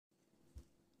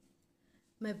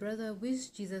My brother,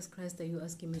 which Jesus Christ are you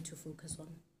asking me to focus on?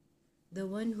 The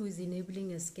one who is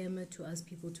enabling a scammer to ask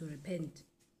people to repent.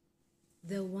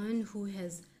 The one who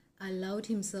has allowed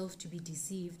himself to be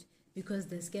deceived because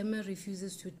the scammer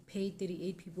refuses to pay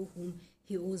 38 people whom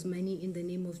he owes money in the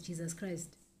name of Jesus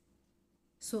Christ.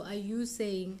 So are you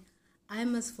saying I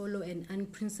must follow an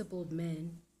unprincipled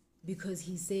man because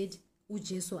he said,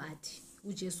 Ujeso ati,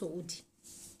 Ujeso uti?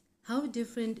 How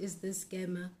different is this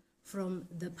scammer from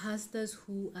the pastors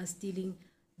who are stealing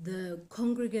the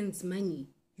congregants' money?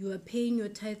 You are paying your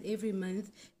tithe every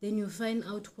month, then you find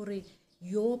out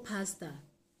your pastor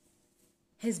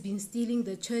has been stealing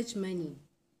the church money.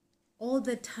 All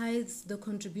the tithes, the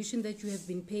contribution that you have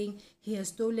been paying, he has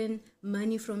stolen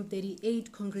money from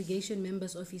 38 congregation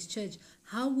members of his church.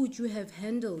 How would you have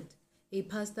handled a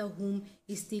pastor whom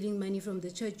is stealing money from the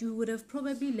church? You would have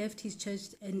probably left his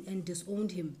church and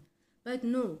disowned him. But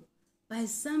no, by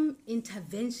some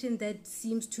intervention that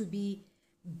seems to be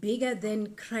bigger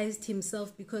than Christ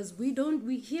himself, because we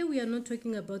are not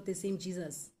talking about the same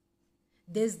Jesus.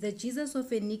 There's the Jesus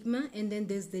of Enigma, and then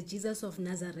there's the Jesus of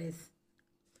Nazareth,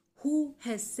 who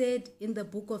has said in the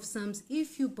book of Psalms,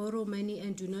 if you borrow money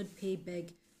and do not pay back,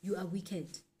 you are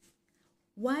wicked.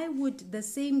 Why would the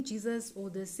same Jesus or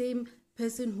the same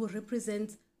person who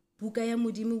represents Bukaya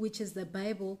Mudimu, which is the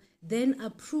Bible, then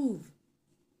approve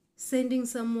sending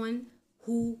someone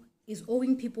who is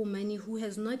owing people money, who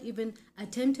has not even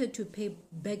attempted to pay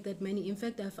back that money? In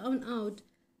fact, I found out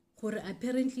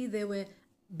apparently there were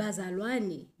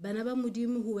Bazalwani, Banaba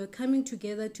Mudimu, who were coming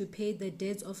together to pay the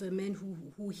debts of a man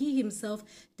who he himself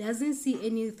doesn't see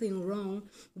anything wrong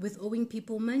with owing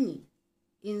people money.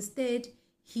 Instead,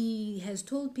 he has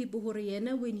told people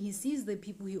when he sees the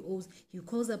people he owes, he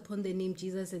calls upon the name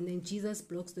Jesus, and then Jesus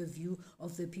blocks the view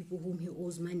of the people whom he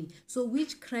owes money. So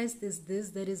which Christ is this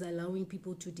that is allowing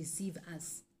people to deceive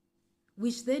us?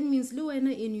 Which then means,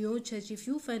 Luana, in your church, if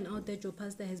you find out that your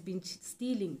pastor has been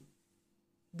stealing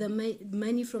the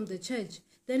money from the church,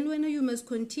 then Luana, you must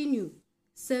continue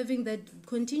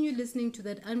continue listening to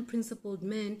that unprincipled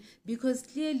man, because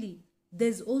clearly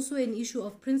there's also an issue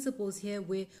of principles here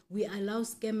where we allow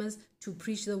scammers to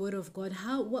preach the word of God.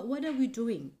 What are we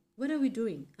doing? What are we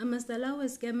doing? I must allow a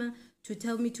scammer to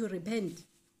tell me to repent.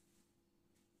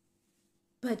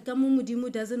 But Kamu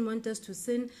Mudimu doesn't want us to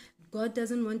sin. God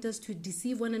doesn't want us to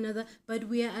deceive one another, but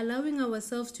we are allowing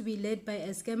ourselves to be led by a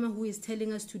scammer who is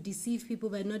telling us to deceive people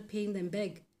by not paying them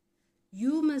back.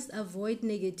 You must avoid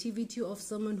negativity of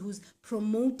someone who's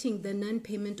promoting the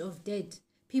non-payment of debt.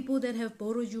 People that have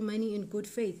borrowed you money in good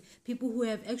faith. People who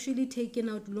have actually taken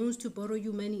out loans to borrow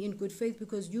you money in good faith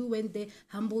because you went there,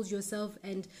 humbled yourself,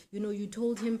 and you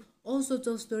told him all sorts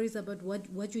of stories about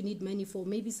what you need money for.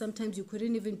 Maybe sometimes you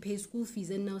couldn't even pay school fees,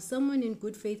 and now someone in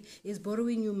good faith is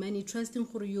borrowing you money, trusting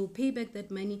you'll pay back that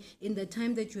money in the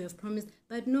time that you have promised.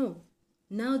 But no,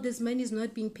 now this money is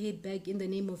not being paid back in the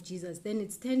name of Jesus. Then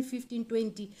it's 10, 15,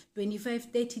 20, 25,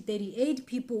 30, 38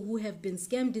 people who have been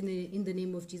scammed in the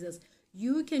name of Jesus.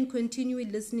 You can continue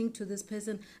listening to this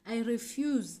person. I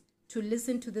refuse to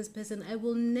listen to this person. I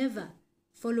will never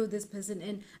follow this person,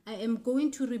 and I am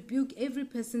going to rebuke every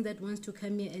person that wants to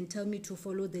come here and tell me to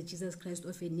follow the Jesus Christ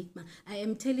of Enigma. I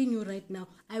am telling you right now,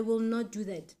 I will not do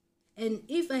that. And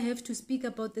if I have to speak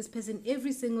about this person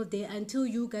every single day until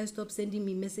you guys stop sending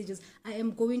me messages, I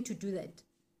am going to do that.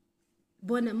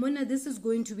 Mona, this is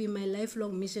going to be my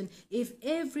lifelong mission. If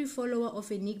every follower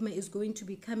of Enigma is going to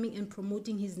be coming and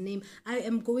promoting his name, I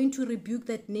am going to rebuke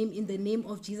that name in the name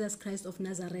of Jesus Christ of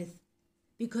Nazareth.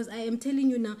 Because I am telling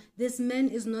you now, this man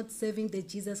is not serving the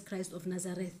Jesus Christ of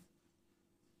Nazareth.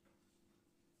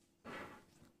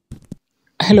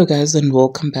 Hello guys, and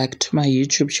welcome back to my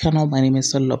YouTube channel. My name is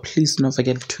Solo. Please don't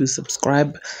forget to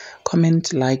subscribe,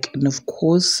 comment, like, and of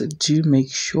course do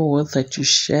make sure that you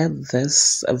share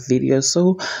this video.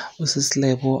 So this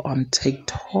label on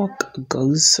TikTok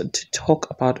goes to talk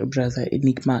about Brother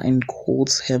Enigma and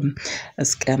calls him a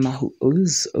scammer who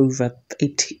owes over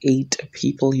 38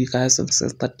 people, you guys, and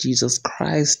says that Jesus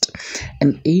Christ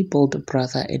enabled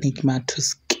Brother Enigma to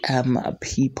scam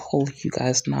people, you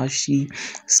guys. Now she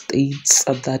states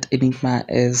that Enigma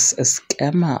is a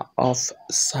scammer of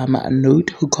some note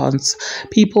who cons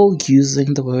people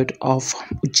using the word of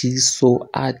Ujiso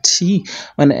Ati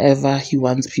whenever he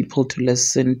wants people to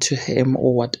listen to him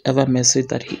or whatever message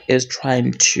that he is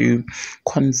trying to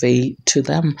convey to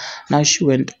them. Now she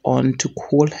went on to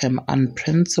call him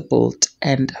unprincipled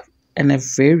and in a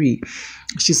very,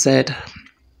 she said,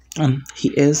 He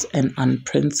is an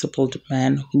unprincipled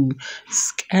man who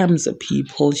scams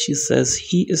people. She says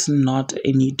he is not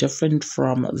any different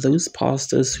from those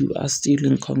pastors who are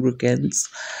stealing congregants'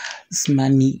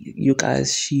 money. You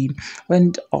guys, she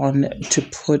went on to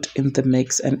put in the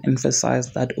mix and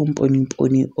emphasize that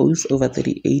Mponi owes over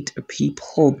 38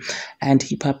 people, and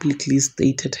he publicly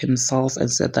stated himself and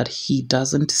said that he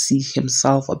doesn't see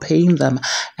himself paying them,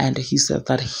 and he said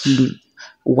that he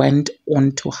went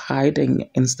on to hiding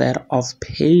instead of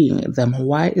paying them.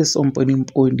 Why is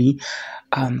Mponi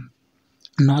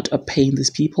not paying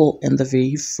these people in the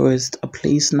very first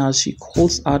place? Now she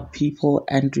calls out people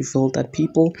and revealed that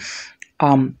people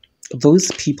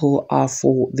those people are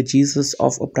for the Jesus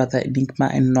of Brother Enigma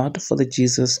and not for the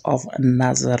Jesus of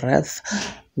Nazareth.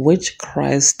 Which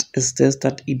Christ is this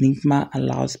that Enigma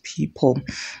allows people,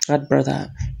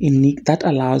 that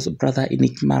allows Brother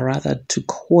Enigma rather to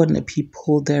corner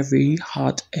people their very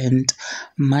heart-earned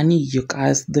money? You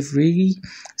guys, the very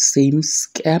same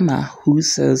scammer who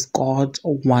says God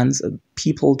wants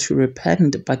people to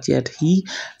repent, but yet he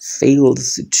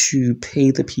fails to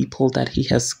pay the people that he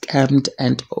has scammed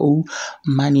and owe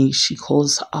money. She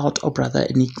calls out Brother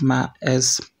Enigma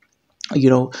as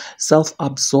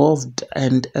self-absorbed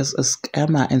and as a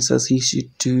scammer, and says he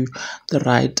should do the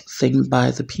right thing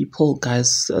by the people.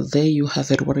 Guys, there you have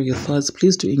it. What are your thoughts?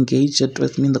 Please do engage it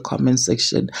with me in the comment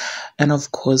section, and of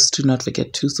course do not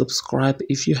forget to subscribe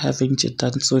if you haven't yet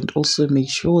done so, and also make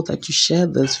sure that you share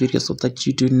this video so that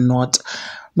you do not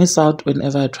miss out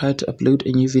whenever I try to upload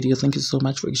a new video. Thank you so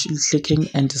much for actually clicking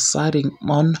and deciding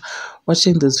on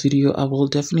watching this video. I will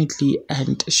definitely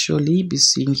and surely be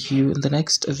seeing you in the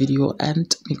next video,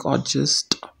 and may God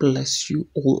just bless you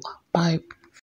all. Bye.